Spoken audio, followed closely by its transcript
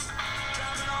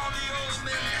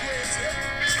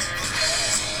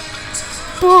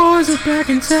Boys are back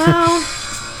in town.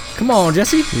 Come on,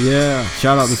 Jesse. Yeah.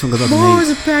 Shout out. This one goes out to Boys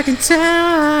Nate. are back in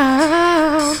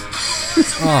town.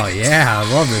 Oh, yeah.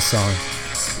 I love this song.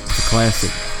 It's a classic.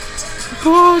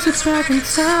 Boys are back in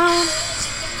town.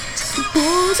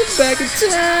 Boys are back in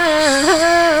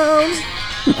town.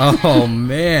 Oh,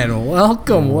 man.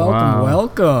 Welcome.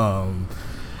 Welcome.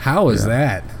 How was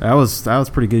that? That was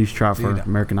pretty good trot for Dude,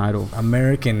 American Idol.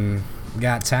 American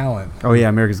Got Talent. Oh, yeah.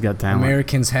 America's Got Talent.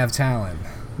 Americans have talent.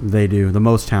 They do. The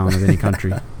most talent of any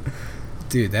country.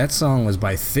 Dude, that song was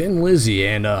by Thin Lizzy.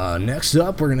 And next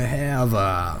up, we're going to have...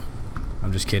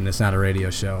 I'm just kidding. It's not a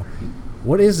radio show.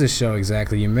 What is this show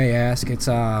exactly, you may ask? It's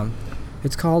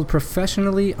called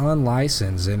Professionally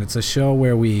Unlicensed, and it's a show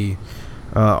where we...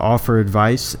 offer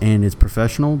advice, and it's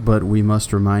professional, but we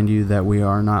must remind you that we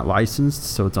are not licensed,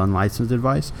 so it's unlicensed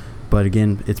advice. But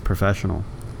again, it's professional.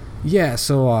 Yeah,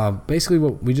 so basically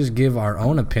we just give our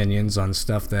own opinions on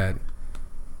stuff that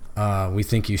we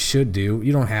think you should do.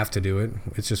 You don't have to do it.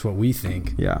 It's just what we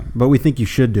think. Yeah, but we think you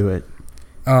should do it.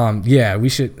 Yeah, we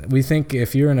should. We think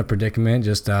if you're in a predicament,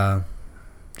 just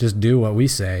do what we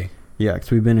say. Yeah, because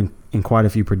we've been in quite a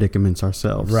few predicaments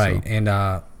ourselves. Right, so. and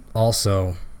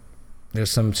also,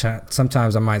 there's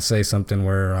sometimes I might say something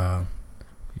where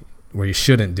you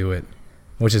shouldn't do it,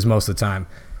 which is most of the time.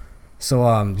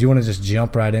 So, do you want to just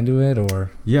jump right into it,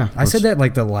 or? Yeah, I said that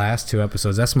like the last 2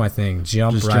 episodes. That's my thing.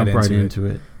 Jump right into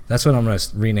it. That's what I'm going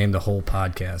to rename the whole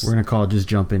podcast. We're going to call it Just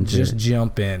Jump Into It. Just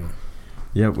jump in.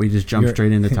 Yep, we just jump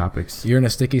straight into topics. You're in a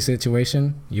sticky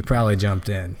situation, you probably jumped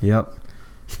in. Yep.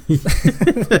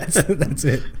 That's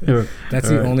it. That's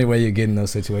the right. only way you get in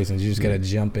those situations. You just got to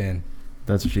jump in.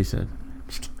 That's what she said.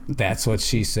 That's what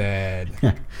she said.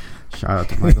 Shout out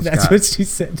to Michael That's Scott. what she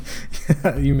said.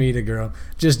 You meet a girl.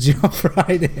 Just jump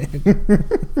right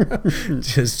in.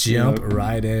 Just jump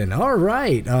right in. All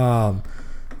right.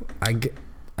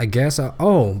 I guess.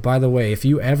 By the way, if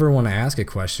you ever want to ask a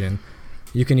question,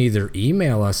 you can either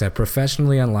email us at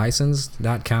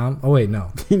professionallyunlicensed.com. Oh, wait,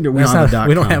 no. We don't have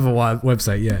a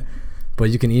website yet.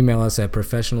 But you can email us at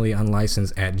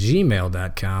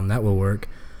professionallyunlicensed@gmail.com. That will work.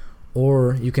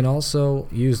 Or you can also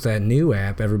use that new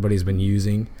app everybody's been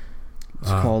using. It's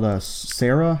called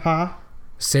Sarah Ha.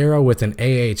 Sarah with an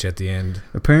AH at the end.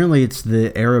 Apparently, it's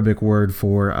the Arabic word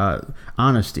for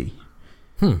honesty.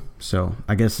 So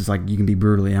I guess it's like you can be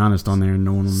brutally honest on there and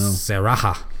no one will know.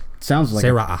 Sarah. Sounds like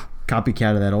Sarah. a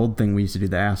copycat of that old thing we used to do,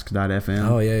 the Ask.fm.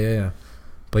 Oh, yeah.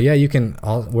 But yeah, you can.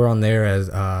 We're on there as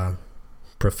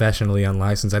professionally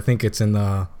unlicensed. I think it's in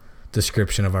the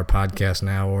description of our podcast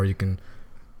now, or you can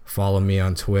follow me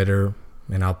on Twitter,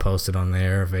 and I'll post it on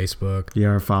there, Facebook. Yeah,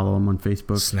 or follow them on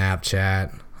Facebook.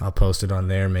 Snapchat. I'll post it on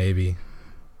there maybe.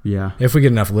 Yeah. If we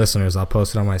get enough listeners, I'll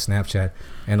post it on my Snapchat,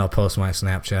 and I'll post my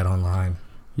Snapchat online.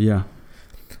 Yeah.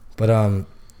 But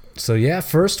so yeah,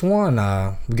 first one.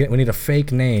 We need a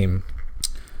fake name.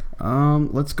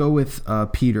 Let's go with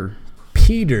Peter.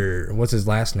 Peter. What's his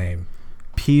last name?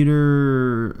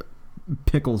 Peter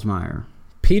Picklesmeyer.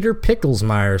 Peter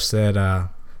Picklesmeyer said,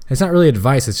 it's not really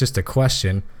advice, it's just a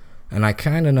question. And I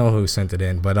kind of know who sent it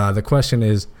in. But the question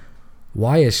is,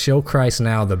 why is Show Christ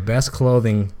Now the best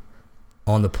clothing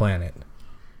on the planet?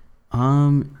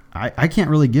 I can't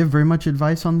really give very much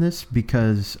advice on this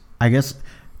because I guess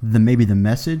maybe the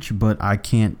message, but I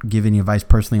can't give any advice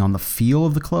personally on the feel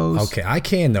of the clothes. Okay, I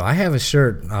can though. I have a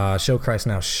shirt, Show Christ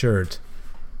Now shirt.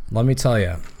 Let me tell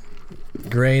you,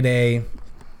 grade A.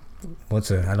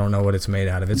 I don't know what it's made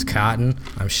out of. It's cotton,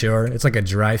 I'm sure. It's like a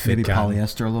dry fit Maybe cotton.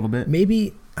 polyester a little bit.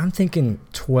 Maybe, I'm thinking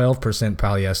 12%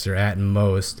 polyester at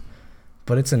most.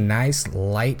 But it's a nice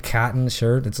light cotton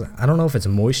shirt. I don't know if it's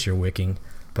moisture wicking,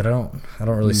 but I don't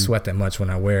really sweat that much when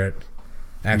I wear it.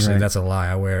 Actually, That's a lie.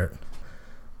 I wear it.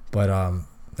 But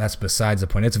that's besides the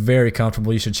point. It's very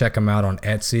comfortable. You should check them out on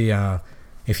Etsy.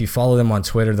 If you follow them on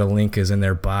Twitter, the link is in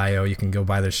their bio. You can go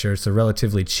buy their shirts. They're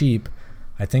relatively cheap.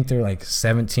 I think they're like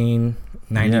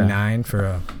 $17.99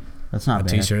 for That's not a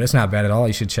bad. t-shirt. It's not bad at all.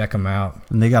 You should check them out.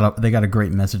 And they got a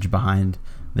great message behind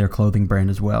their clothing brand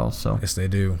as well. So Yes, they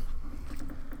do.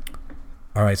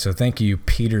 All right, so thank you,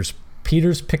 Peters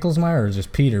Picklesmeyer, or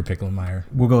just Peter Picklesmeyer?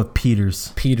 we'll go with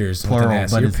Peters. Peters, Plural, with an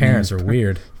S. but Your his parents name's are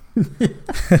weird.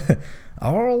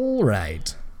 All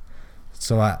right.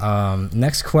 So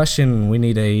next question, we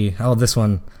need this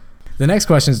one. The next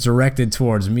question is directed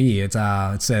towards me. It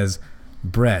says,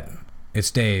 Brett, it's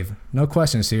Dave. No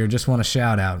questions here. Just want to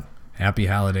shout out. Happy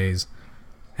holidays.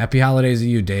 Happy holidays to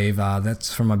you, Dave.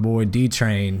 That's from my boy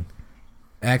D-Train.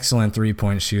 Excellent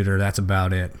three-point shooter. That's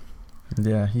about it.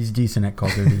 Yeah, he's decent at Call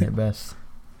of Duty at best.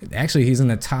 Actually, he's in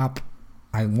the top,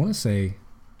 I want to say,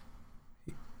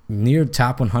 near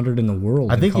top 100 in the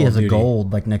world. I think he has Duty. a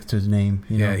gold like next to his name.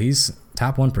 Yeah, he's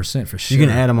top 1% for sure. You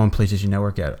can add him on PlayStation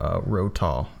Network at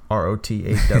Rotaw,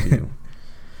 ROTAW.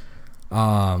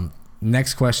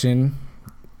 Next question.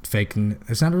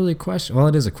 It's not really a question. Well,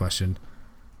 it is a question.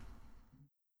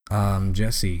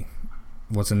 Jesse,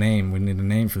 what's a name? We need a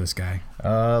name for this guy.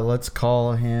 Let's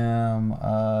call him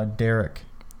Derek.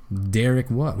 Derek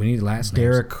what? We need last name.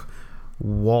 Derek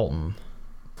Walton.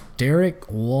 Derek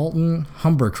Walton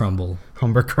Humbercrumble.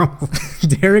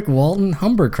 Humbercrumble. Derek Walton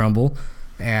Humbercrumble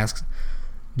asks,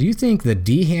 do you think the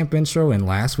D-Hamp intro in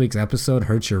last week's episode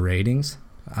hurt your ratings?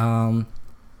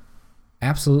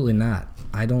 Absolutely not.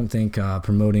 I don't think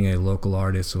promoting a local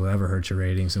artist will ever hurt your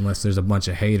ratings unless there's a bunch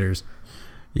of haters.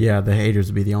 Yeah, the haters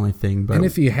would be the only thing. But and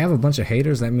if you have a bunch of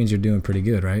haters, that means you're doing pretty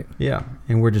good, right? Yeah,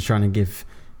 and we're just trying to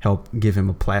give him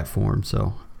a platform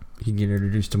so he can get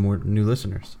introduced to more new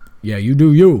listeners. Yeah, you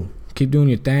do you. Keep doing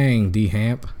your thing,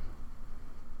 D-Hamp.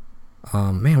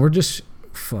 Man, we're just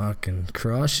fucking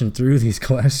crushing through these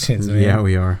questions, man. Yeah,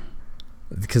 we are.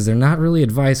 Because they're not really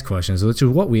advice questions, which is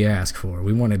what we ask for.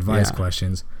 We want advice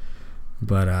questions.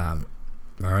 But, all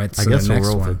right, so I guess the next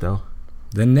we'll roll one. with it, though.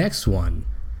 The next one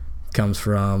comes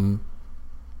from...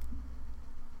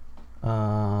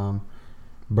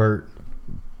 Bert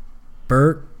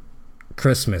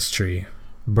Christmas Tree.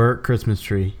 Bert Christmas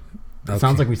Tree. It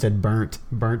sounds like we said burnt.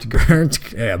 Burnt.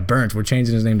 Yeah, Burnt. We're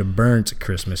changing his name to Burnt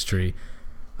Christmas Tree.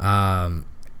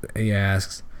 He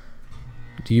asks,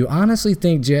 do you honestly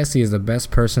think Jesse is the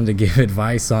best person to give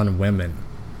advice on women?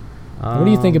 What do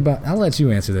you think about... I'll let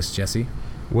you answer this, Jesse.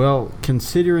 Well,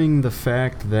 considering the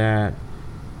fact that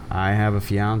I have a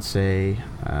fiance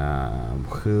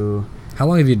who... How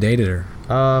long have you dated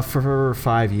her? For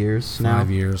 5 years now. 5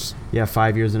 years. Yeah,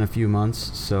 5 years and a few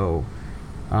months. So...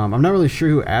 I'm not really sure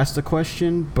who asked the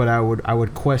question, but I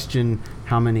would question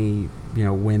how many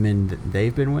women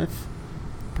they've been with,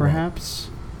 perhaps.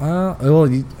 Well,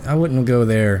 I wouldn't go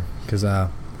there because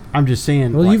I'm just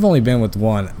saying. Well, you've only been with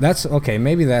one. That's okay.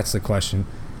 Maybe that's the question.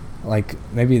 Like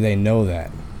maybe they know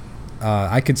that.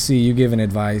 I could see you giving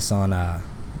advice on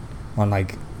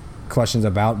like questions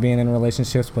about being in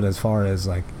relationships, but as far as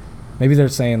like maybe they're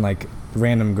saying like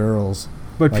random girls.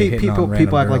 But like people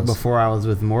act like before I was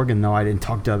with Morgan, though, I didn't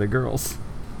talk to other girls.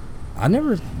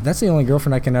 That's the only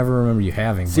girlfirend I can ever remember you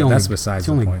having. But that's besides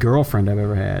the point. It's the only girlfriend I've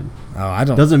ever had. Oh, I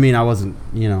don't. Doesn't mean I wasn't,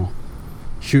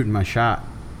 shooting my shot.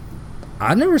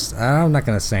 I'm not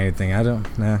gonna say anything.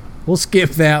 We'll skip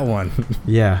that one.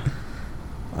 Yeah.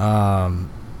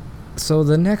 So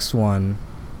the next one,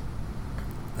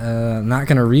 not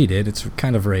gonna read it. It's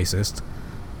kind of racist.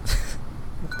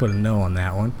 Put a no on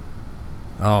that one.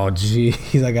 Oh,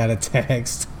 jeez, I got a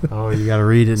text. Oh, you got to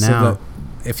read it now.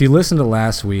 If you listened to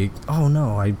last week... Oh,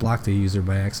 no, I blocked the user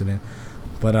by accident.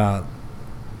 But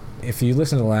if you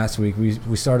listened to last week,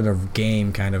 we started a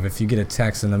game, kind of. If you get a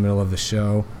text in the middle of the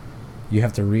show, you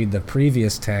have to read the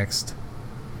previous text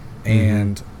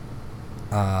and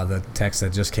the text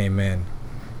that just came in.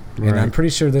 Right. And I'm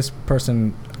pretty sure this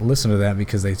person listened to that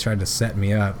because they tried to set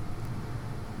me up.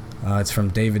 It's from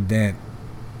David Dent.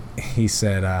 He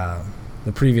said...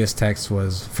 the previous text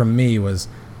was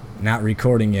not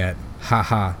recording yet.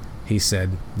 Haha. He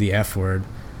said the F word.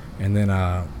 And then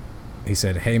he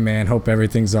said, hey man, hope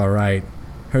everything's all right.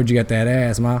 Heard you got that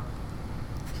ass, ma.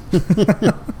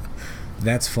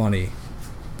 That's funny.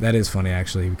 That is funny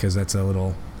actually, because that's a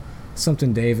little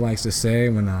something Dave likes to say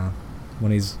when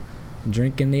he's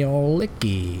drinking the old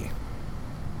licky.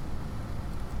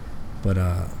 But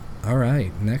all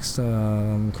right, next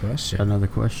question. Another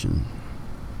question.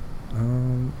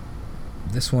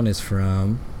 This one is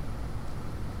from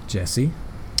Jesse.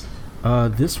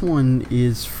 This one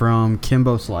is from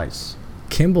Kimbo Slice.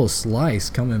 Kimbo Slice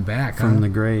coming back from the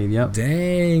grave. Yep.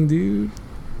 Dang, dude.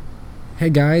 Hey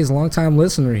guys, long time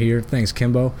listener here. Thanks,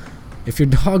 Kimbo. If your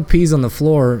dog pees on the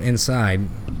floor inside,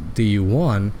 do you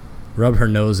 1, rub her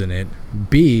nose in it?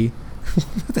 B,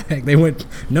 what the heck? They went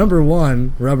number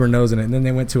 1, rub her nose in it, and then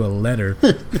they went to a letter.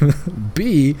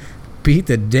 B, beat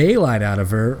the daylight out of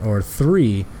her, or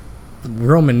 3,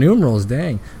 Roman numerals,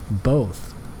 dang,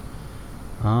 both.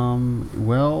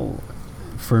 Well,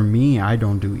 for me, I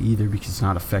don't do either because it's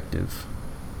not effective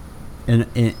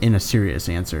in a serious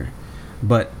answer.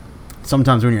 But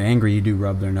sometimes when you're angry, you do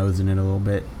rub their nose in it a little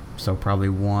bit. So probably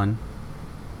 1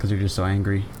 because you're just so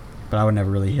angry. But I would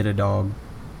never really hit a dog.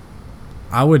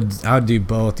 I would do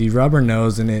both. You rub her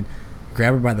nose in it,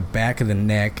 grab her by the back of the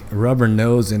neck, rub her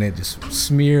nose in it, just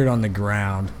smear it on the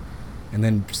ground, and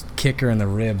then just kick her in the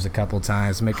ribs a couple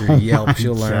times, make her yelp.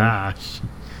 She'll learn. Gosh.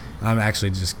 I'm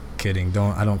actually just kidding.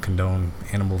 I don't condone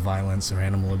animal violence or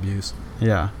animal abuse.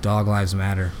 Yeah. Dog lives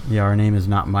matter. Yeah, our name is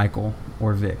not Michael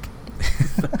or Vic.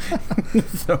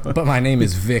 But my name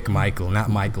is Vic Michael, not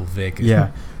Michael Vic.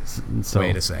 Yeah. So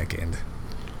wait a second.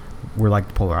 We're like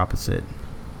the polar opposite.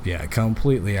 Yeah,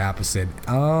 completely opposite.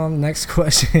 Next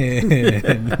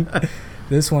question.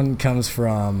 This one comes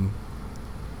from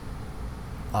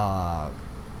Kyle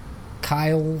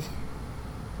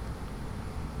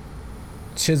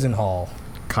Chisenhall.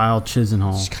 Kyle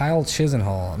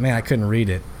Chisenhall. Man, I couldn't read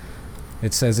it.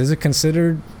 It says, is it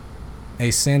considered a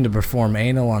sin to perform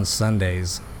anal on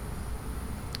Sundays?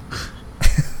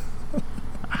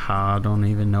 I don't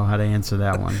even know how to answer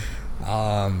that one.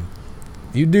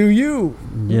 You do you.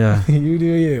 Yeah. You do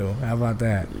you. How about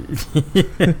that?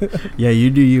 Yeah, you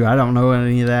do you. I don't know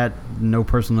any of that. No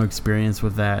personal experience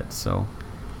with that, so.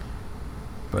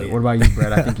 But what about you,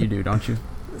 Brett? I think you do, don't you?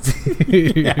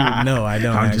 No, I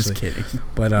don't. I'm actually. just kidding.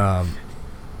 But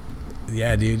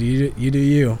yeah, dude, you do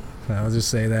you. I'll just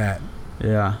say that.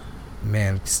 Yeah.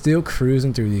 Man, still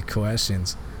cruising through these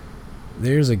questions.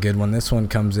 There's a good one. This one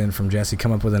comes in from Jesse.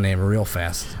 Come up with a name real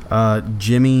fast.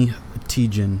 Jimmy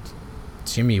Tejan.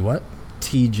 Jimmy what?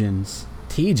 Tejan's.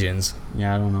 Tejan's?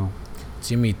 Yeah, I don't know.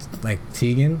 Jimmy, like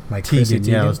Tegan? Like Chrissy Tegan.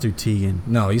 Teigen? Yeah, let's do Tegan.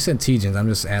 No, you said Tejan's. I'm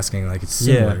just asking, like, it's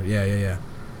similar. Yeah.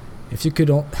 If you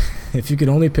could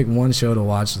only pick one show to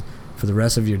watch for the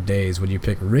rest of your days, would you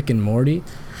pick Rick and Morty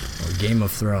or Game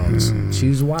of Thrones?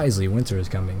 Choose wisely. Winter is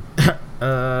coming.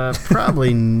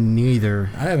 Probably neither.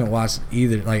 I haven't watched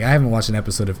either. Like, I haven't watched an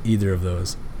episode of either of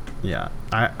those. Yeah,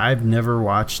 I've never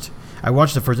watched. I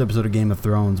watched the first episode of Game of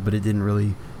Thrones, but it didn't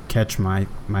really catch my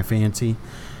fancy.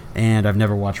 And I've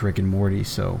never watched Rick and Morty,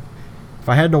 so if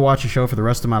I had to watch a show for the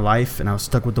rest of my life and I was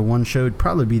stuck with the one show, it'd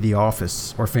probably be The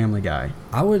Office or Family Guy.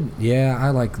 I would, yeah, I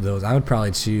like those. I would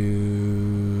probably choose.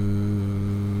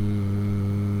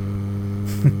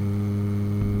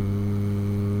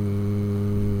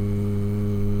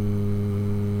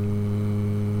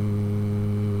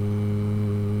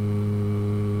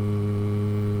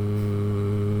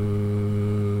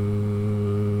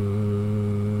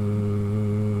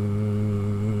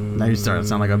 Now you're starting to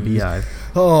sound like a beehive.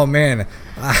 Oh, man.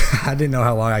 I didn't know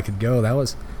how long I could go. That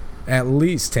was at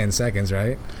least 10 seconds,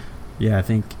 right? Yeah, I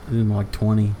think it was more like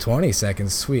 20. 20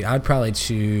 seconds. Sweet. I'd probably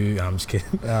choose... I'm just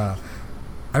kidding. I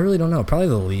really don't know. Probably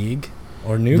The League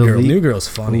or New Girl. New Girl's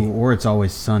funny. Ooh, or It's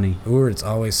Always Sunny. Or It's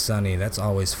Always Sunny. That's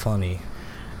always funny.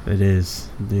 It is,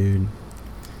 dude.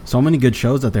 So many good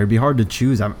shows out there. It'd be hard to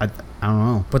choose. I don't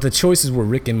know. But the choices were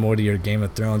Rick and Morty or Game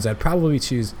of Thrones. I'd probably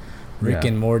choose Rick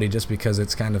and Morty just because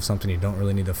it's kind of something you don't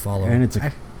really need to follow. And it's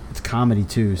comedy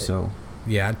too, so.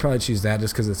 Yeah, I'd probably choose that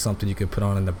just because it's something you could put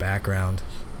on in the background.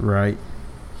 Right.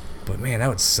 But man, that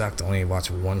would suck to only watch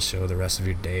one show the rest of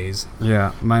your days.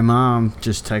 Yeah, my mom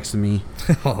just texted me.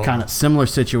 Kind of similar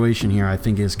situation here. I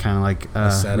think is kind of like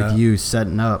with you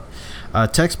setting up.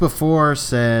 Text before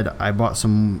said I bought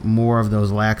some more of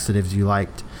those laxatives you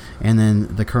liked, and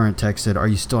then the current text said, "Are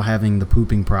you still having the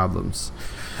pooping problems?"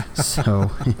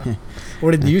 So.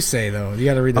 What did you say though? You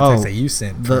got to read the text that you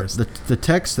sent first. The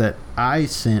text that I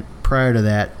sent prior to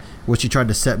that, which you tried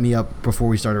to set me up before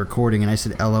we started recording, and I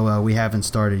said, "LOL, we haven't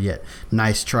started yet.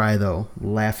 Nice try though."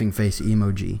 Laughing face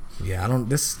emoji. Yeah,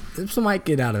 this might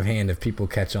get out of hand if people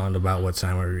catch on about what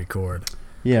time we record.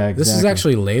 Yeah, exactly. This is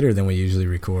actually later than we usually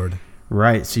record.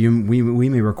 Right. So we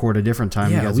may record a different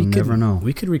time. Yeah, you guys will never know.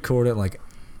 We could record at like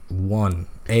 1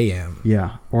 a.m.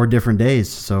 Yeah, or different days.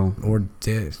 So or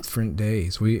different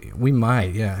days. We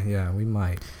might. Yeah, we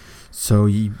might. So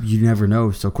you never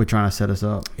know. So quit trying to set us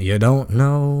up. You don't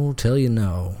know till you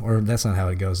know. Or that's not how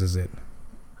it goes, is it?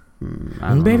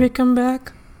 And baby, come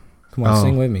back. Come on,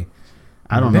 sing with me.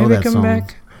 I don't know that song. song. Baby, come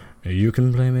back. You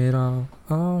can blame it all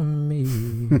on me.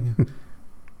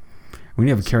 We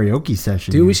need to have a karaoke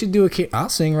session. Dude, here. we should do I'll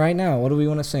sing right now. What do we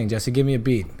want to sing? Jesse, give me a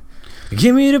beat.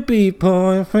 Give me the beat,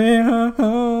 boy. Speaking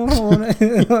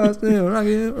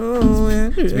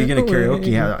of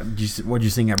karaoke, what'd you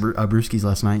sing at Brewski's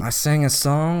last night? I sang a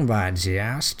song by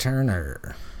Josh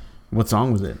Turner. What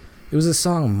song was it? It was a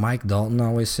song Mike Dalton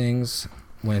always sings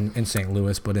when in St.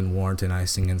 Louis, but in Warrenton I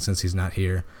sing it since he's not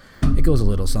here. It goes a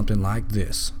little something like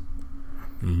this.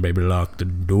 Baby, lock the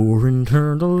door and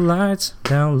turn the lights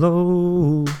down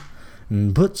low,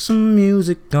 and put some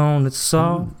music on that's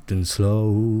soft and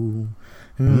slow.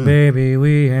 And baby,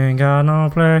 we ain't got no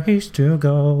place to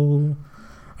go.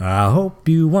 I hope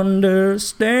you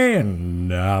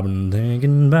understand. I've been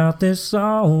thinking about this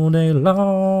all day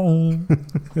long.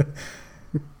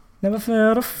 Never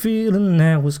felt a feeling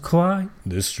that was quite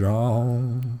this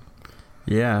strong.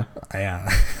 Yeah. Yeah.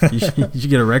 You should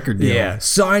get a record deal. Yeah.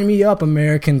 Sign me up,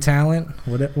 American Talent.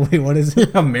 What is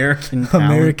it? American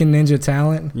Talent. American Ninja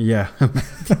Talent. Yeah.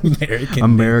 American.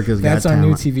 America's Got That's our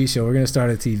Talent. new TV show. We're gonna start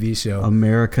a TV show.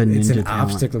 America Ninja It's an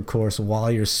Talent. obstacle course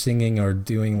while you're singing or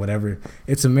doing whatever.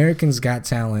 It's Americans Got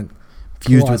Talent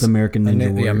Fused plus with American Ninja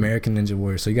the Warrior. American Ninja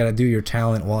Warrior. So you got to do your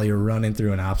talent while you're running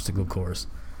through an obstacle course.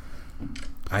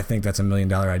 I think that's $1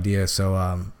 million idea.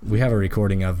 So we have a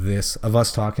recording of this, of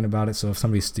us talking about it. So if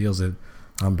somebody steals it,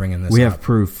 I'm bringing this We up. have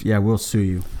proof. Yeah, we'll sue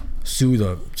you. Sue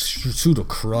the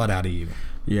crud out of you.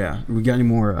 Yeah. We got any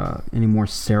more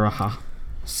Saraha?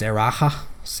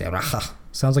 Saraha.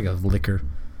 Sounds like a liquor.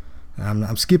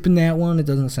 I'm skipping that one. It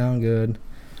doesn't sound good.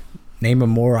 Name a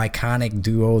more iconic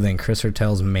duo than Chris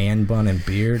Hertel's man bun and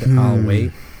beard. I'll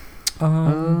wait.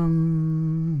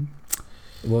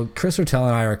 Well, Chris Hertel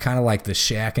and I are kind of like the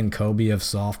Shaq and Kobe of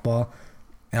softball.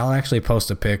 And I'll actually post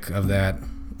a pic of that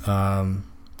on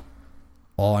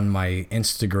my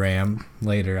Instagram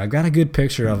later. I've got a good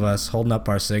picture of us holding up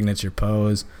our signature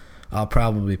pose. I'll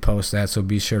probably post that, so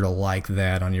be sure to like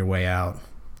that on your way out.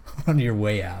 On your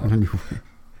way out.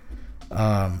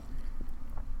 I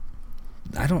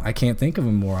can't think of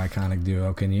a more iconic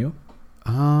duo. Can you?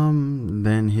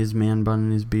 Then his man bun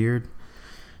and his beard.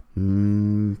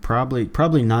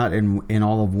 Probably not in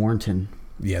all of Warrenton.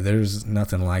 Yeah, there's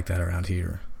nothing like that around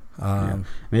here.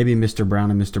 Maybe Mr.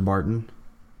 Brown and Mr. Barton.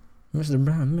 Mr.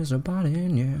 Brown, Mr.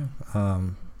 Barton, yeah.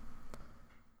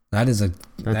 That is a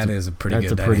pretty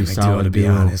good dynamic duo, to be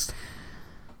honest.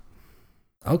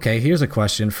 Okay, here's a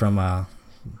question from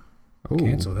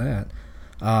cancel that.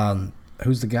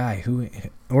 Who's the guy?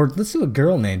 Or let's do a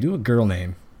girl name. Do a girl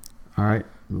name. All right.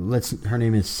 Her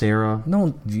name is Sarah.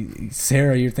 No,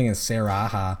 Sarah. You're thinking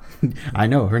Sarah. I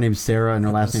know her name's Sarah and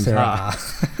her last name's Sarah.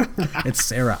 It's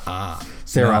Sarah.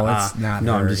 Sarah. No, it's not.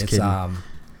 No, her. I'm just kidding.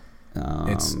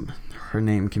 It's her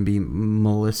name can be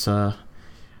Melissa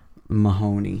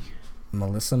Mahoney.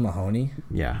 Melissa Mahoney.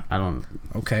 Yeah, I don't.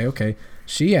 Okay.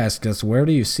 She asked us, "Where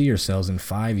do you see yourselves in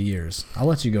 5 years?" I'll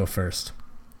let you go first.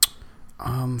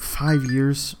 5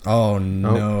 years. Oh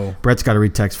no. Oh, Brett's got to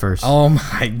read text first. Oh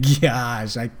my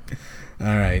gosh. All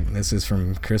right. This is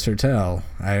from Chris Hertel.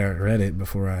 I read it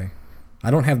before I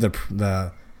don't have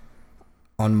the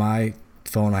on my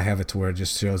phone. I have it to where it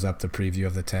just shows up the preview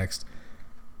of the text.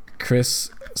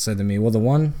 Chris said to me, well,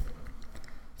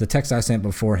 the text I sent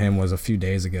before him was a few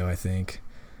days ago, I think.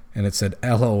 And it said,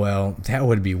 LOL, that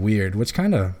would be weird, which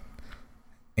kind of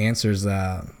answers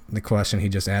the question he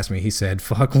just asked me. He said,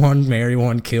 fuck one, marry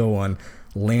one, kill one.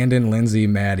 Landon, Lindsay,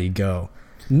 Maddie, go.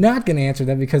 Not going to answer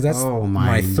that because that's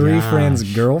my three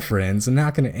friends' girlfriends. I'm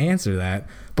not going to answer that.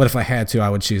 But if I had to, I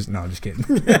would choose. No, I'm just kidding.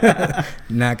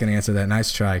 Not going to answer that.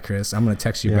 Nice try, Chris. I'm going to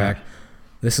text you back.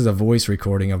 This is a voice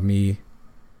recording of me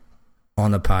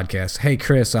on the podcast. Hey,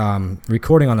 Chris,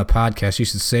 recording on the podcast. You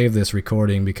should save this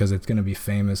recording because it's going to be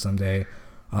famous someday.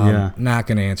 Not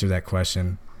going to answer that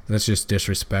question. That's just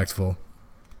disrespectful.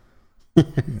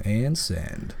 And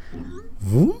send.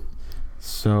 Vroom.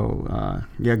 So,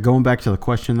 going back to the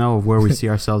question, though, of where we see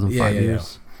ourselves in 5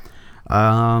 years.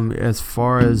 As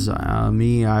far as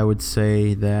me, I would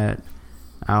say that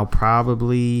I'll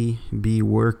probably be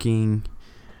working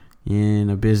in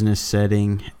a business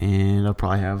setting, and I'll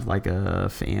probably have like a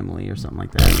family or something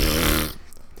like that.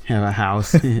 Have a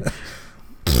house.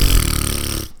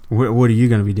 What are you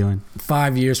going to be doing?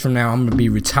 5 years from now, I'm going to be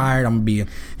retired. I'm going to be a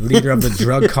leader of the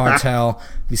drug cartel.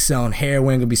 Be selling heroin.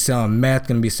 Going to be selling meth.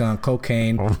 Going to be selling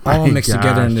cocaine. All mixed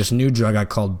together in this new drug I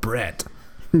called Brett.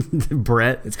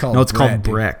 Brett? It's called Brett, called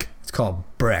Breck. It's called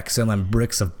Breck. Selling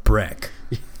bricks of Breck.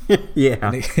 Yeah.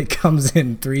 And it comes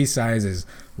in 3 sizes.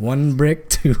 1 brick,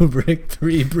 2 brick,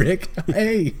 3 brick.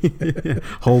 Hey.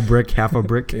 Whole brick, half a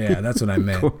brick. Yeah, that's what I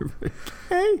meant.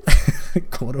 Hey.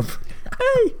 Quarter brick.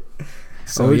 Hey.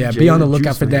 So, be on the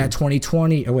lookout for that.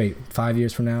 2020. Oh, wait. 5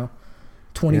 years from now.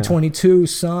 2022,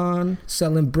 son.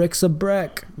 Selling bricks of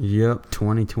Breck. Yep,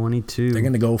 2022. They're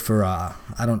going to go for, I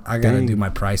got to do my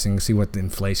pricing, see what the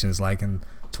inflation is like in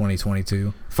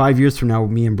 2022. 5 years from now,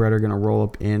 me and Brett are going to roll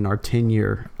up in our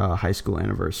 10-year high school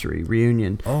anniversary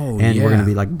reunion. Oh, and we're going to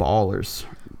be like ballers.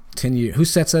 10 years. Who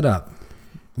sets it up?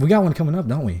 We got one coming up,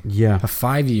 don't we? Yeah. A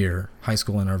 5-year high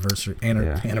school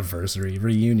anniversary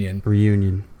reunion.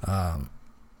 Reunion.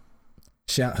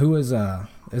 Who is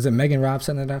it Megan Robb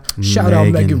setting that up? Shout out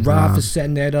Megan Robb for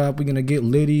setting that up. We're gonna get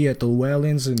Liddy at the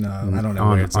Wellings and I don't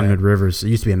know where it's on at. Mid Rivers. It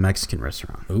used to be a Mexican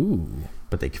restaurant. Ooh.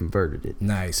 but they converted it.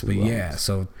 Nice, but yeah,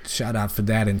 so shout out for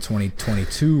that in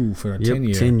 2022 for a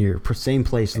 10-year. 10-year, same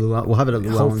place. We'll have it at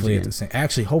Llewellyn's Hopefully again. at the same.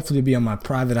 Actually, hopefully to be on my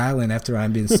private island after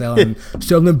I've been selling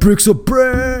bricks of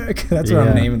brick. That's what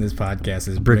I'm naming this podcast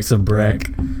is Bricks of Brick.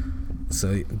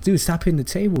 So, dude, stop hitting the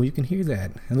table. You can hear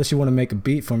that. Unless you want to make a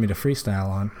beat for me to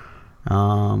freestyle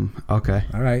on. Okay.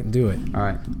 All right, do it. All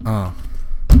right.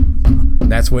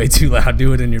 That's way too loud.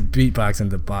 Do it in your beatbox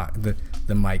and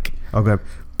the mic. Okay.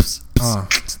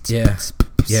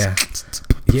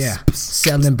 Yeah.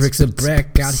 Selling bricks of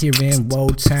brick out here in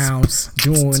Woetown.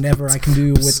 Doing whatever I can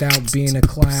do without being a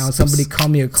clown. Somebody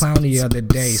called me a clown the other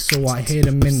day, so I hit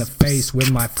him in the face with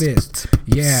my fist.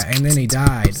 Yeah, and then he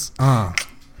died.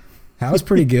 That was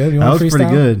pretty good. You want That was freestyle?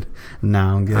 pretty good. No,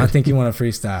 I'm good. I think you want to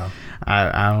freestyle.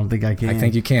 I don't think I can. I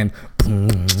think you can.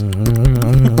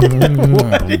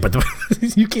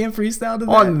 You can't freestyle to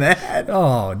that? On that.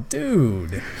 Oh,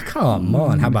 dude. Come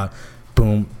on. How about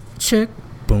boom, chick,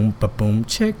 boom, ba boom,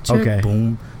 chick, Okay.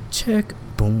 boom, chick,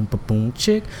 boom, ba boom,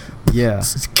 chick. Yeah.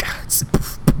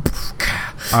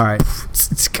 All right.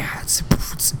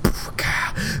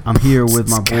 I'm here with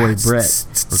my boy Brett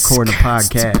recording a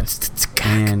podcast,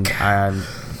 and I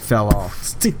fell off.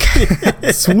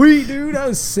 Sweet, dude. That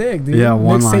was sick, dude. Yeah,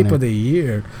 one-liner. Mixtape of the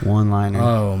year. One-liner.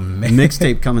 Oh, man.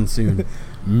 Mixtape coming soon.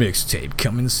 Mixtape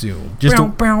coming soon. Just bow, a-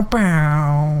 bow,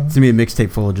 bow. It's gonna be a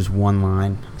mixtape full of just one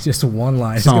line. It's just a one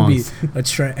line. Songs. It's gonna be a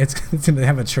track. It's gonna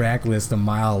have a track list a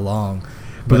mile long,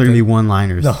 But they're gonna be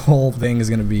one-liners. the whole thing is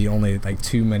gonna be only like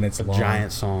 2 minutes long.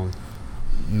 Giant song.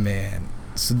 Man.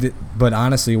 So, but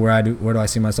honestly, where do I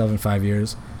see myself in 5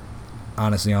 years?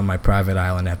 Honestly, on my private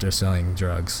island after selling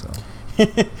drugs. So.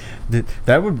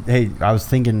 That would. Hey, I was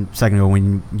thinking a second ago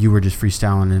when you were just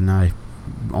freestyling and I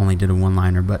only did a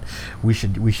one-liner, but we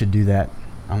should do that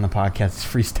on the podcast. It's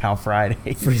Freestyle Friday.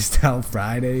 Freestyle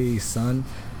Friday, son.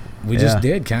 We just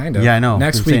did, kind of. Yeah, I know.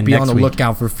 Next I'm week, saying be next on the week.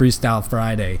 lookout for Freestyle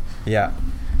Friday. Yeah.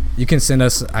 You can send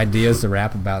us ideas to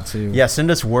rap about too. Yeah. Send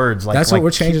us words like That's like what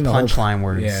we're changing the whole punchline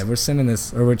words. Yeah, we're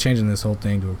changing this whole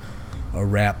thing to a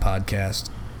rap podcast.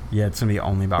 Yeah, it's gonna be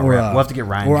only about rap. We'll have to get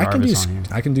Ryan Jarvis on here.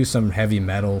 I can do some heavy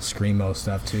metal screamo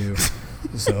stuff too.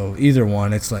 So either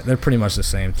one, it's like they're pretty much the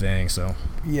same thing. So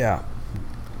Yeah.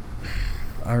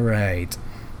 all right,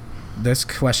 this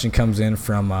question comes in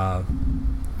from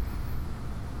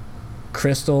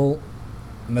Crystal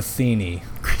Matheny.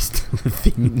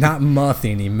 Not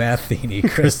Matheny.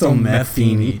 Crystal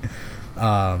Matheny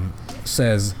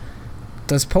says,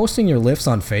 does posting your lifts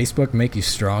on Facebook make you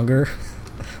stronger?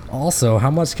 Also, how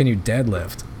much can you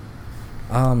deadlift?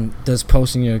 Does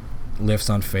posting your lifts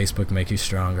on Facebook make you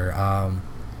stronger? Yeah,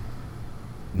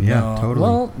 No. totally.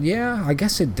 Well, yeah, I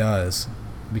guess it does,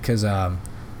 because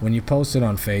when you post it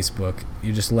on Facebook,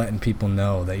 you're just letting people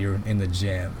know that you're in the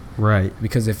gym. Right.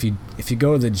 Because if you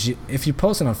go to the gym, if you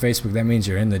post it on Facebook, that means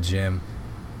you're in the gym,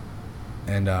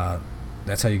 and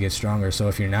that's how you get stronger. So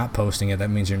if you're not posting it, that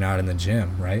means you're not in the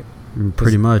gym, right?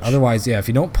 Pretty much. Otherwise, yeah, if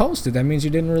you don't post it, that means you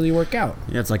didn't really work out.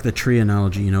 Yeah, it's like the tree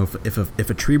analogy. You know, if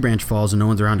a tree branch falls and no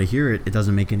one's around to hear it, it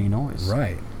doesn't make any noise.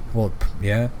 Right. Well,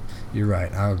 yeah, you're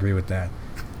right. I'll agree with that.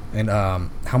 And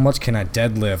how much can I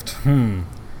deadlift?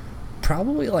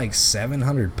 Probably like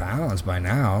 700 pounds by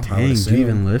now. I would Dang, do assume. you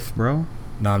even lift, bro?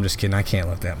 No, I'm just kidding. I can't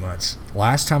lift that much.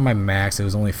 Last time I maxed, it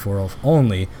was only 405.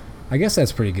 Only. I guess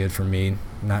that's pretty good for me.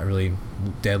 Not really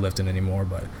deadlifting anymore,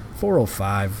 but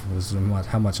 405 was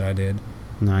how much I did.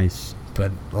 Nice.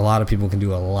 But a lot of people can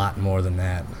do a lot more than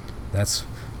that. That's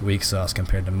weak sauce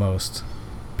compared to most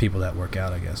people that work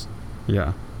out, I guess.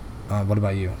 Yeah. What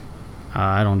about you?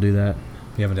 I don't do that.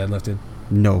 You haven't deadlifted?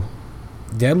 No.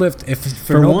 Deadlift, if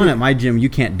For one, at my gym, you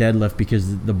can't deadlift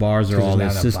because the bars are all the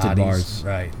assisted bars.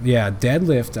 Right. Yeah,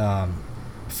 deadlift,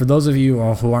 for those of you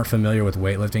who aren't familiar with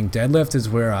weightlifting, deadlift is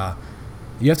where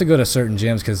you have to go to certain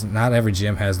gyms because not every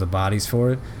gym has the bodies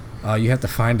for it. You have to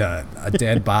find a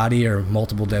dead body or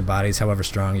multiple dead bodies, however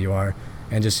strong you are,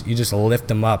 and you just lift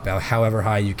them up however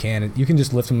high you can. You can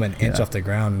just lift them an inch off the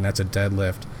ground, and that's a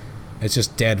deadlift. It's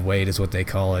just dead weight is what they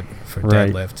call it for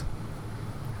deadlift.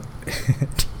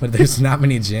 But there's not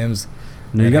many gyms.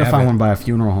 No, you gotta find one by a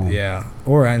funeral home. Yeah,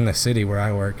 or in the city where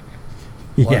I work.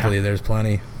 Luckily, there's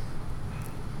plenty.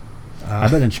 I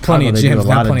bet in Chicago plenty of they do gyms, a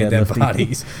lot not of plenty of dead deadlifting.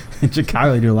 bodies. In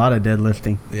Chicago, they do a lot of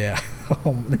deadlifting. Yeah,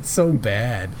 it's so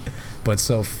bad, but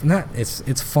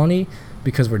it's funny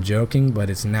because we're joking,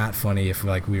 but it's not funny if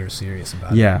like we were serious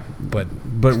about it. Yeah, but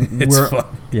it's fun.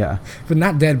 Yeah, but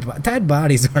not dead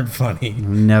bodies aren't funny.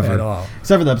 Never at all.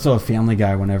 Except for the episode of Family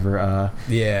Guy, whenever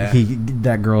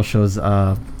that girl shows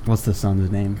what's the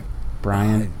son's name?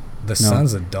 Brian. The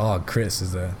son's a dog. Chris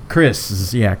is the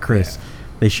Chris.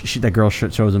 That girl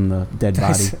shows him the dead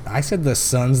body. I said the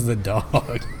son's the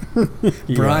dog.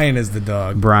 Brian is the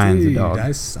dog. Brian's the dog.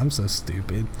 I'm so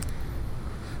stupid.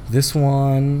 This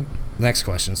one. Next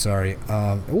question. Sorry.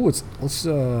 Let's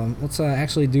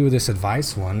actually do this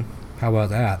advice one. How about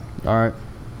that? All right.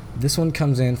 This one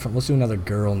comes in from. Let's do another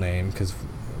girl name because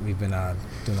we've been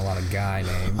doing a lot of guy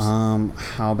names.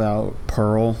 How about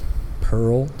Pearl?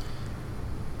 Pearl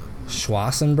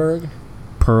Schwarzenberg.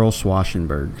 Pearl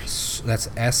Schwarzenberg. That's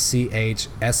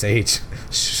SCHSH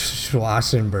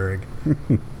Schwarzenberg.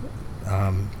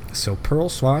 So Pearl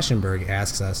Schwarzenberg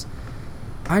asks us,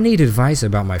 I need advice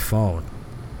about my phone.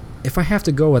 If I have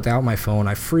to go without my phone,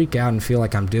 I freak out and feel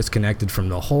like I'm disconnected from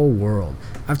the whole world.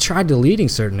 I've tried deleting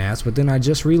certain apps, but then I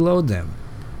just reload them.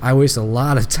 I waste a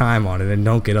lot of time on it and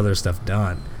don't get other stuff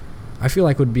done. I feel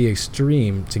like it would be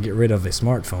extreme to get rid of a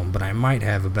smartphone, but I might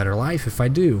have a better life if I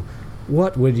do.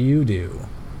 What would you do?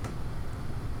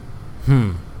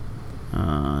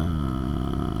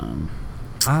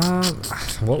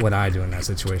 What would I do in that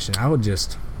situation? I would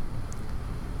just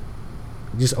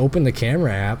open the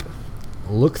camera app,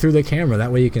 look through the camera.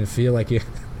 That way you can feel like you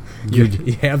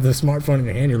have the smartphone in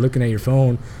your hand. You're looking at your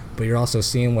phone, but you're also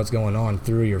seeing what's going on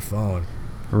through your phone.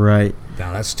 Right.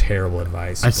 Now that's terrible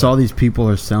advice. I saw these people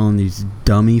are selling these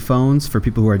dummy phones for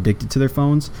people who are addicted to their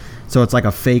phones. So it's like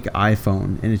a fake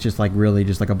iPhone, and it's just like really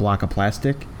just like a block of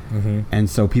plastic. Mm-hmm. And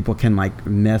so people can like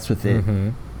mess with it,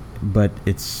 but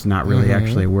it's not really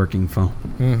actually a working phone.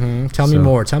 Mm-hmm. Tell me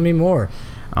more.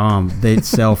 They'd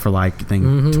sell for like I think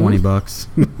 $20.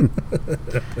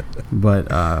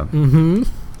 But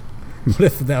What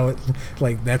if that was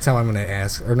like that's how I'm gonna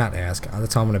ask or not ask?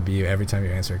 That's how I'm gonna be you every time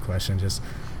you answer a question. Just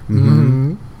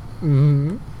nice.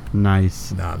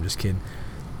 No, I'm just kidding.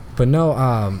 But no,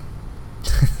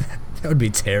 that would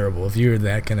be terrible if you were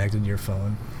that connected to your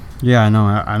phone. Yeah, I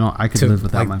know. I could live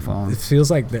without my phone. It feels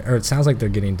like, it sounds like they're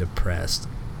getting depressed.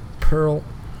 Pearl,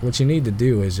 what you need to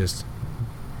do is just.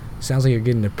 Sounds like you're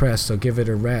getting depressed, so give it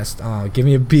a rest. Give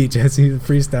me a beat, Jesse. The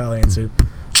freestyle answer.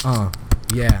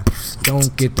 Yeah.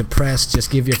 Don't get depressed.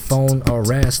 Just give your phone a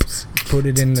rest. Put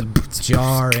it in the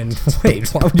jar and wait.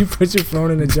 Why would you put your phone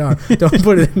in a jar? Don't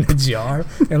put it in the jar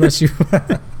unless you.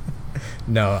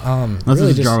 No. Unless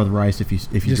really it's a jar with rice. If you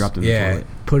dropped it in the toilet.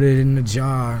 Put it in a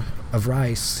jar of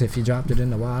rice. If you dropped it in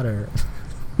the water.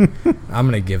 I'm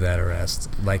gonna give that a rest.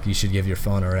 Like you should give your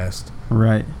phone a rest.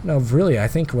 Right. No, really, I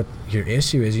think what your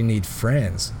issue is, you need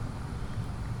friends.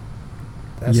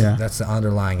 That's the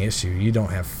underlying issue. You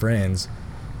don't have friends,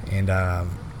 and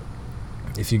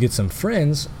if you get some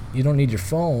friends, you don't need your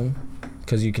phone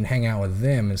because you can hang out with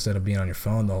them instead of being on your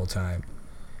phone the whole time.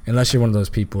 Unless you're one of those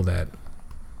people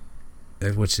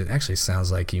which it actually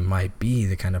sounds like you might be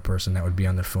the kind of person that would be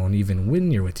on their phone even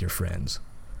when you're with your friends.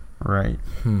 Right.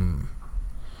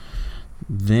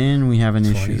 Then we have an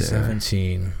issue there.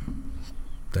 2017,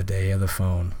 the day of the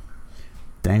phone.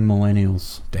 Dang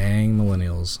millennials.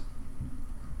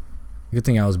 Good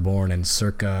thing I was born in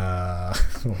circa.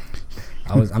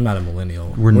 I'm not a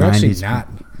millennial. We're 90s. Actually not.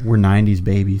 We're 90s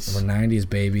babies. We're 90s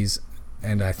babies,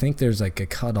 and I think there's like a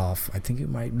cutoff. I think it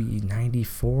might be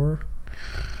 94.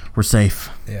 We're safe.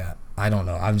 Yeah, I don't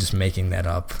know. I'm just making that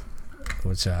up,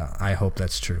 which I hope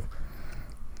that's true.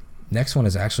 Next one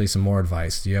is actually some more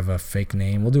advice. Do you have a fake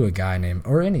name? We'll do a guy name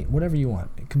or whatever you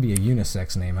want. It could be a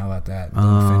unisex name. How about that? Don't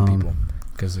offend people.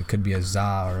 Because it could be a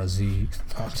za or a z.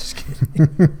 No, I'm just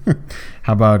kidding.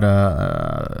 How about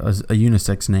a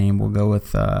unisex name? We'll go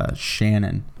with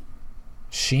Shannon.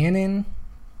 Shannon?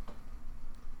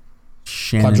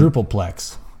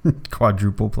 Quadrupleplex.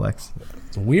 Quadrupleplex.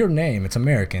 It's a weird name. It's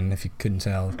American, if you couldn't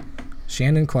tell.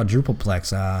 Shannon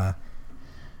Quadrupleplex.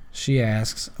 She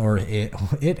asks, or it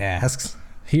asks,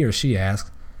 he or she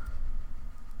asks,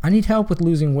 I need help with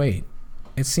losing weight.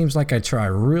 It seems like I try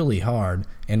really hard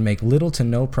and make little to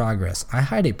no progress. I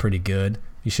hide it pretty good.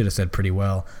 You should have said pretty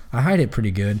well. I hide it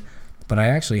pretty good, but I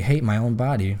actually hate my own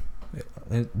body.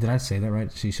 Did I say that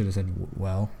right? She should have said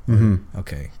well. Mm-hmm.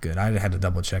 Okay, good. I had to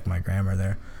double check my grammar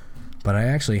there. But I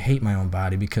actually hate my own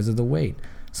body because of the weight.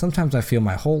 Sometimes I feel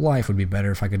my whole life would be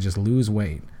better if I could just lose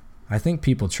weight. I think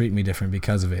people treat me different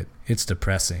because of it. It's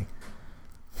depressing.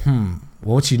 Well,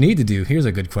 what you need to do, here's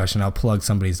a good question. I'll plug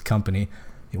somebody's company.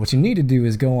 What you need to do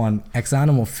is go on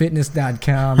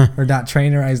exanimalfitness.com or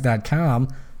 .trainerize.com,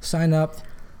 sign up.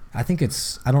 I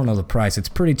don't know the price. It's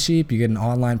pretty cheap. You get an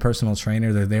online personal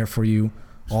trainer. They're there for you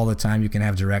all the time. You can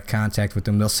have direct contact with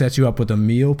them. They'll set you up with a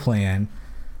meal plan,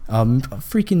 a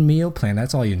freaking meal plan.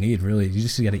 That's all you need, really. You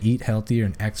just got to eat healthier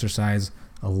and exercise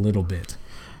a little bit.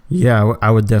 Yeah,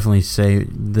 I would definitely say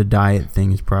the diet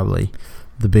thing is probably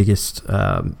the biggest.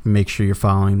 Make sure you're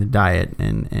following the diet,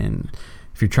 and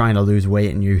if if you're trying to lose weight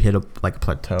and you hit a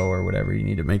plateau or whatever, you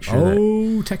need to make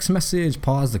sure text message.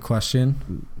 Pause the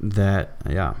question. I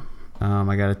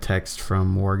got a text from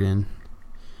Morgan.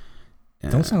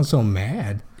 Don't sound so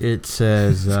mad. It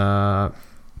says, the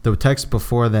text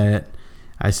before that,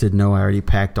 I said, no, I already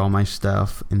packed all my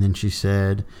stuff. And then she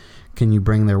said, can you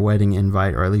bring their wedding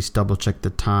invite or at least double check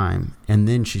the time? And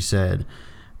then she said,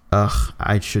 ugh,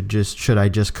 should I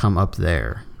just come up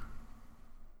there?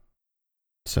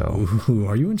 So, ooh,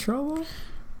 are you in trouble?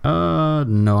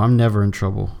 No, I'm never in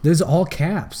trouble. There's all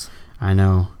caps. I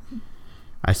know.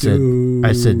 I said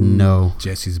no.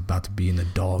 Jesse's about to be in the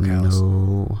doghouse.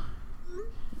 No.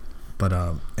 But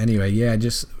anyway, yeah,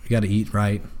 just you got to eat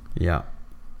right. Yeah.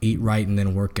 Eat right and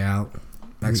then work out,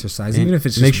 exercise. And even if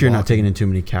it's just make sure walking. you're not taking in too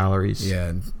many calories.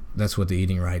 Yeah, that's what the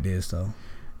eating right is, though.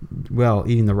 Well,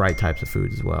 eating the right types of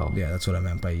food as well. Yeah, that's what I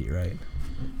meant by eat right.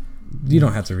 You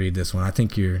don't have to read this one. I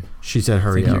think you're. She said,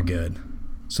 "Hurry up." You're good.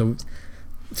 So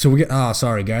we get. Oh,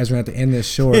 sorry, guys. We're going to have to end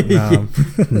this short.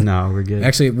 No, we're good.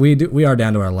 Actually, we are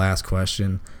down to our last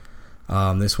question.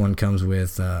 This one comes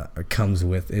with.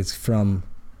 It's from.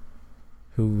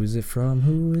 Who is it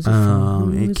from?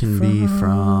 It can be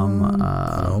from.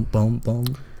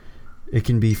 It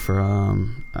can be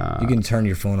from. You can turn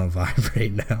your phone on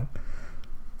vibrate now.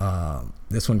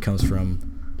 This one comes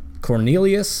from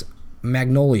Cornelius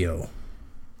Magnolio.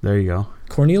 There you go.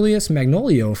 Cornelius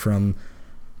Magnolio from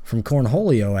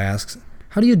Cornholio asks,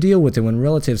 how do you deal with it when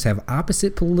relatives have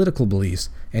opposite political beliefs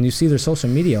and you see their social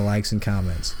media likes and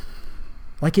comments?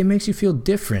 Like it makes you feel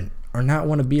different or not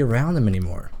want to be around them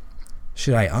anymore.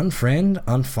 Should I unfriend,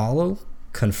 unfollow,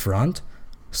 confront,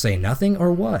 say nothing,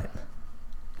 or what?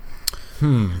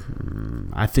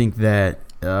 I think that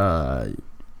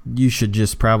you should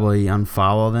just probably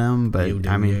unfollow them, but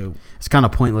it's kind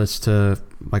of pointless to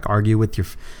argue with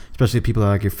especially people that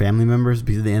are your family members,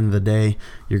 because at the end of the day,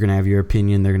 you're gonna have your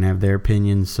opinion, they're gonna have their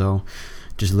opinion. So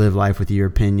just live life with your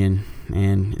opinion,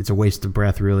 and it's a waste of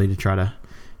breath really to try to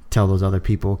tell those other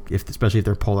people, especially if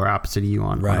they're polar opposite of you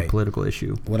on a political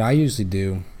issue. What I usually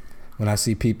do when I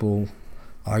see people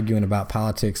arguing about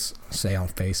politics, say on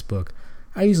Facebook,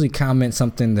 I usually comment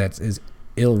something that is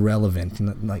irrelevant.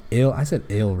 I said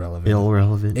irrelevant.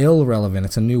 Irrelevant.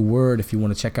 It's a new word. If you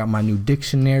want to check out my new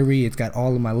dictionary, it's got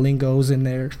all of my lingos in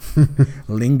there.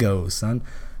 Lingos, son.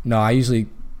 No, I usually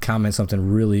comment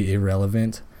something really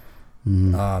irrelevant.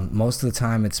 Most of the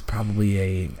time it's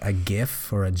probably a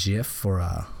GIF or a GIF or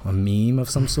a meme of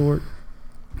some sort.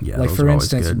 Yeah, like for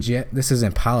instance, this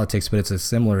isn't politics, but it's a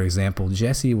similar example.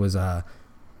 Jesse was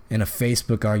in a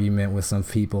Facebook argument with some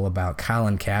people about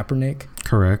Colin Kaepernick.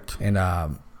 Correct. And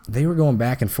they were going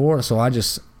back and forth, so I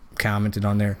just commented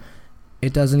on there,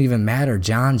 it doesn't even matter.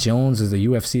 John Jones is the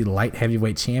UFC light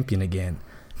heavyweight champion again.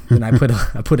 And I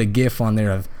put a GIF on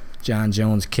there of John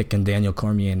Jones kicking Daniel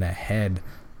Cormier in the head.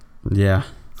 Yeah.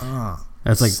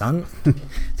 That's like son.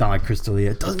 It's not like Chris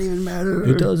D'Elia. It doesn't even matter.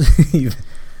 It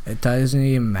doesn't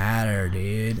even matter,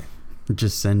 dude.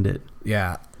 Just send it.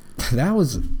 Yeah. That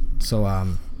was so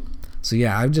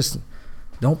yeah, I just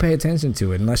don't pay attention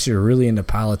to it unless you're really into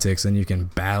politics, and you can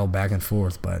battle back and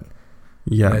forth, but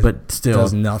but still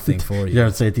does nothing for you. Yeah,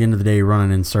 I'd say at the end of the day, you're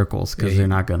running in circles because you're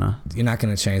not gonna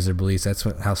change their beliefs. That's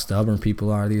how stubborn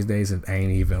people are these days. It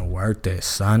ain't even worth it,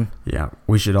 son. Yeah,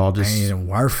 we should all just ain't even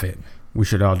worth it. We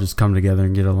should all just come together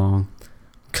and get along.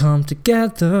 Come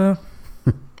together,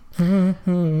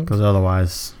 because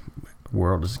otherwise, the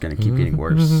world is gonna keep getting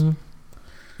worse.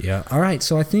 Yeah. All right.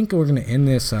 So I think we're gonna end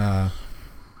this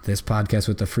this podcast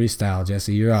with the freestyle.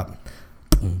 Jesse, you're up.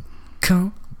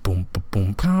 Come. Boom, boom,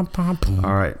 boom, boom, boom.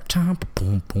 All right.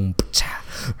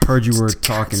 Heard you were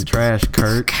talking trash,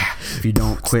 Kurt. If you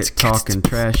don't quit talking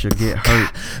trash, you'll get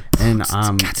hurt. And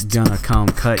I'm gonna come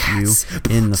cut you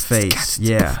in the face.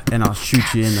 Yeah, and I'll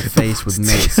shoot you in the face with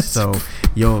mace, so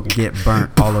you'll get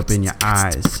burnt all up in your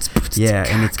eyes. Yeah,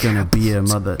 and it's gonna be a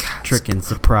mother trickin'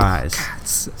 surprise.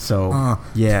 So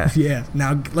yeah. Yeah.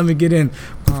 Now let me get in.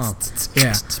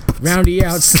 Yeah. Roundy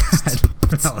outside.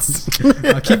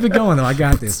 Keep it going though. I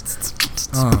got this.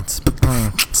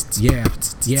 Yeah.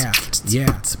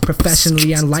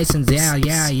 Professionally unlicensed.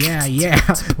 Yeah.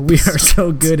 We are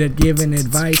so good at giving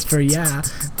advice for yeah.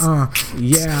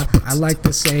 I like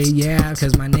to say yeah,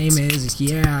 cause my name is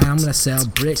yeah. I'm gonna sell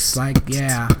bricks like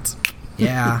yeah.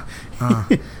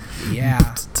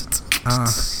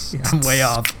 I'm way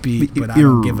off beat, but I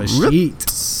don't give a shit.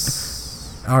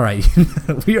 All right,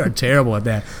 we are terrible at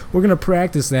that. We're gonna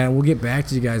practice that, and we'll get back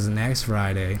to you guys next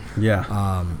Friday.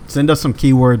 Yeah. Send us some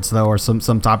keywords though, or some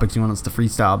topics you want us to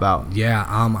freestyle about. Yeah.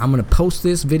 I'm gonna post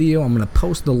this video. I'm gonna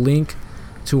post the link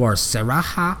to our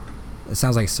Seraha It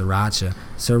sounds like sriracha.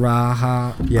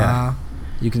 Sriracha. Yeah.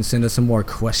 You can send us some more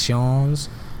questions,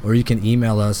 or you can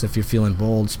email us if you're feeling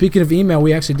bold. Speaking of email,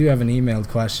 we actually do have an emailed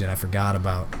question I forgot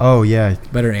about. Oh, yeah.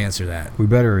 Better answer that. We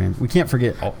can't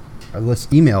forget.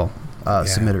 Let's email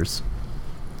submitters.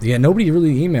 Yeah, nobody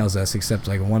really emails us except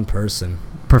like one person.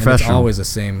 Professional. And it's always the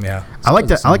same. Yeah. I like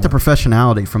the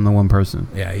professionality from the one person.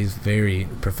 Yeah, he's very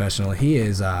professional. He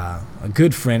is a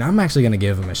good friend. I'm actually going to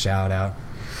give him a shout out.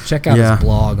 Check out his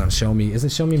blog on Show Me. Is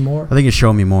it Show Me More? I think it's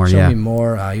Show Me More. Show Me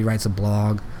More. He writes a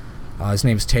blog. His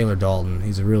name's Taylor Dalton.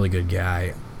 He's a really good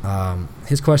guy.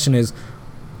 His question is,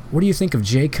 what do you think of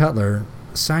Jay Cutler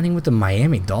signing with the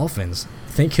Miami Dolphins?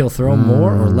 Think he'll throw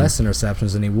more or less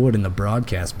interceptions than he would in the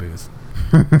broadcast booth?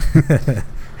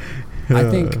 I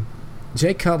think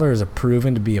Jay Cutler is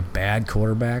proven to be a bad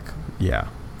quarterback. Yeah.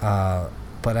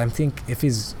 But I think if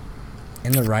he's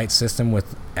in the right system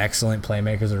with excellent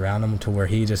playmakers around him to where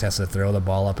he just has to throw the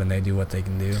ball up and they do what they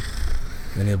can do,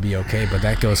 then he'll be okay. But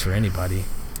that goes for anybody.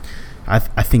 I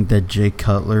think that Jay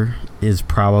Cutler is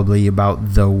probably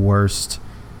about the worst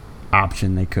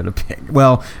option they could have picked.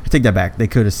 Well, I take that back. They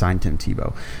could have signed Tim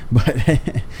Tebow, but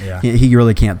he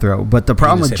really can't throw. But the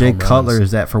problem with Jay Cutler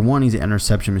is that, for one, he's an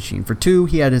interception machine. For two,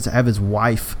 he had to have his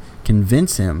wife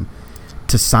convince him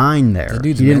to sign there.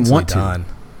 He didn't want to. Done.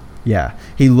 Yeah,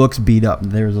 he looks beat up.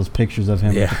 There's those pictures of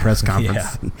him at the press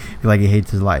conference. Like he hates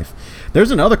his life.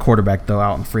 There's another quarterback, though,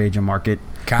 out in the free agent market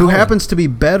who happens to be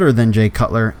better than Jay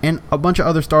Cutler and a bunch of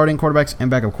other starting quarterbacks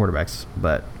and backup quarterbacks.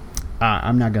 But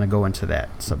I'm not going to go into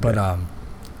that subject. But,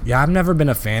 I've never been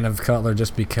a fan of Cutler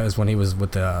just because when he was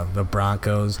with the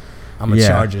Broncos, I'm a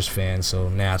Chargers fan, so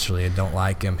naturally I don't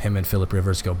like him. Him and Phillip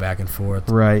Rivers go back and forth.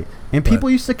 Right. And people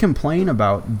used to complain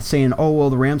about saying, oh, well,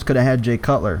 the Rams could have had Jay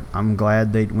Cutler. I'm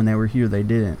glad when they were here, they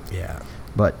didn't. Yeah.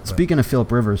 But speaking of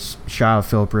Phillip Rivers, shout out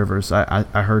Phillip Rivers. I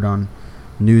heard on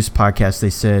news podcasts they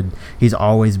said he's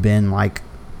always been like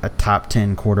a top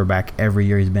 10 quarterback every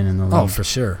year he's been in the league. Oh, for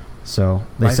sure. So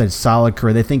they said solid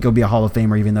career. They think he'll be a Hall of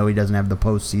Famer even though he doesn't have the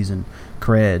postseason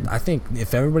cred. I think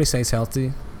if everybody stays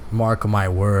healthy, mark my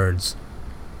words,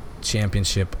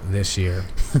 championship this year.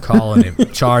 Calling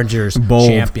it Chargers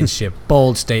championship.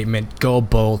 Bold statement. Go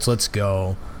Bolts. Let's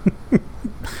go.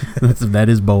 That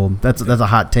is bold. That's a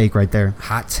hot take right there.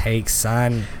 Hot take,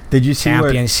 son. Did you see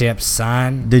championship,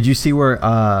 son? Did you see where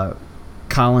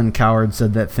Colin Cowherd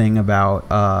said that thing about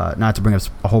not to bring up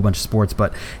a whole bunch of sports,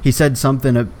 but he said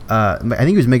something. I think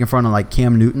he was making fun of like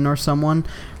Cam Newton or someone,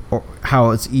 or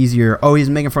how it's easier. Oh, he's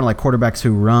making fun of like quarterbacks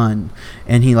who run,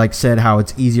 and he like said how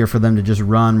it's easier for them to just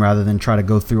run rather than try to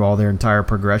go through all their entire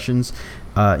progressions,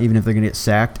 even if they're gonna get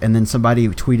sacked. And then somebody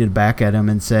tweeted back at him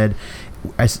and said,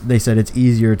 they said it's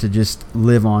easier to just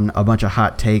live on a bunch of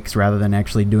hot takes rather than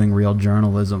actually doing real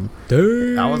journalism.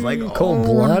 Dude, I was like,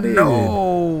 cold-blooded.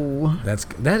 No,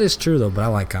 that is true though. But I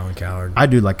like Colin Cowherd. I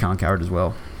do like Colin Cowherd as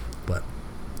well. But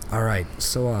all right,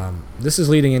 so this is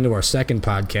leading into our second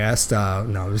podcast.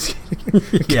 No, I'm just kidding.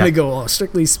 We're gonna go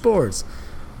strictly sports.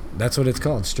 That's what it's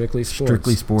called, Strictly Sports.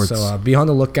 Strictly Sports. So be on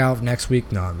the lookout next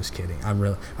week. No, I'm just kidding.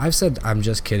 I've said I'm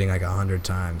just kidding like 100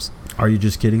 times. Are you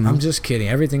just kidding? I'm just kidding.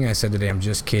 Everything I said today, I'm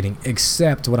just kidding,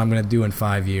 except what I'm going to do in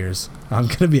 5 years. I'm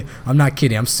not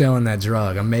kidding. I'm selling that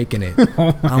drug. I'm making it.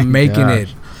 I'm making it.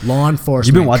 Law enforcement.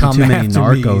 You've been watching too many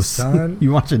Narcos, me, son.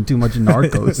 You're watching too much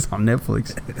Narcos on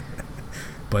Netflix.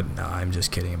 But no, I'm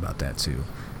just kidding about that too.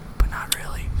 But not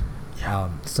really.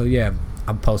 So yeah,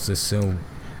 I'll post this soon.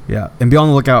 Yeah, and be on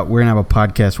the lookout. We're going to have a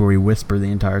podcast where we whisper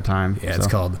the entire time. Yeah, it's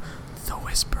called The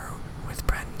Whisper with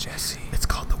Brett and Jesse. It's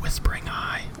called The Whispering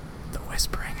Eye. The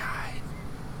Whispering Eye.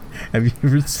 Have you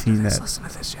ever seen that? Listen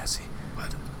to this, Jesse.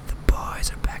 What? The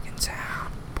boys are back in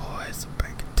town. Boys are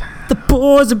back in town. The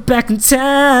boys are back in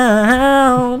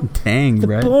town. Dang,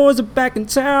 Brett. The boys are back in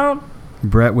town.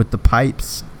 Brett with the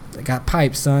pipes. They got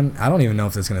pipes, son. I don't even know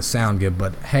if this is going to sound good,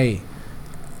 but hey,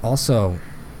 also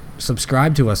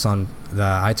subscribe to us on the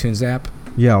iTunes app.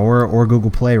 Yeah, or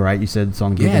Google Play, right? You said it's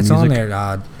on Google Music. Yeah, it's on there.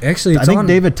 Actually, it's I think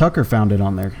David Tucker found it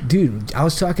on there. Dude, I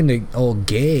was talking to old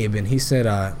Gabe, and he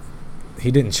said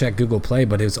he didn't check Google Play,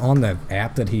 but it was on the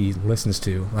app that he listens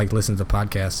to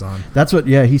podcasts on. That's what,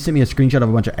 he sent me a screenshot of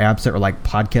a bunch of apps that were like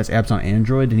podcast apps on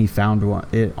Android, and he found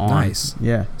it on. Nice.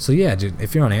 Yeah. So, yeah, dude,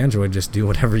 if you're on Android, just do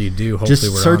whatever you do. Hopefully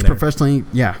just we're search on there. professionally,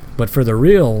 yeah. But for the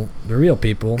real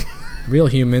people, real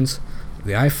humans,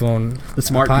 the iPhone, the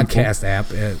smart podcast app,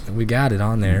 we got it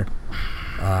on there.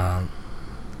 And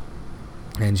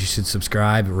you should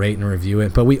subscribe, rate, and review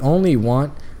it. But we only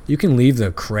want, you can leave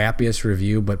the crappiest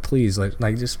review, but please,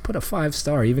 like just put a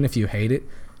 5-star. Even if you hate it,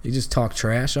 you just talk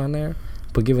trash on there,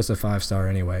 but give us a 5-star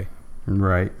anyway.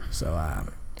 Right. So,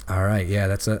 All right, yeah,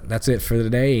 that's it for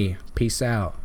today. Peace out.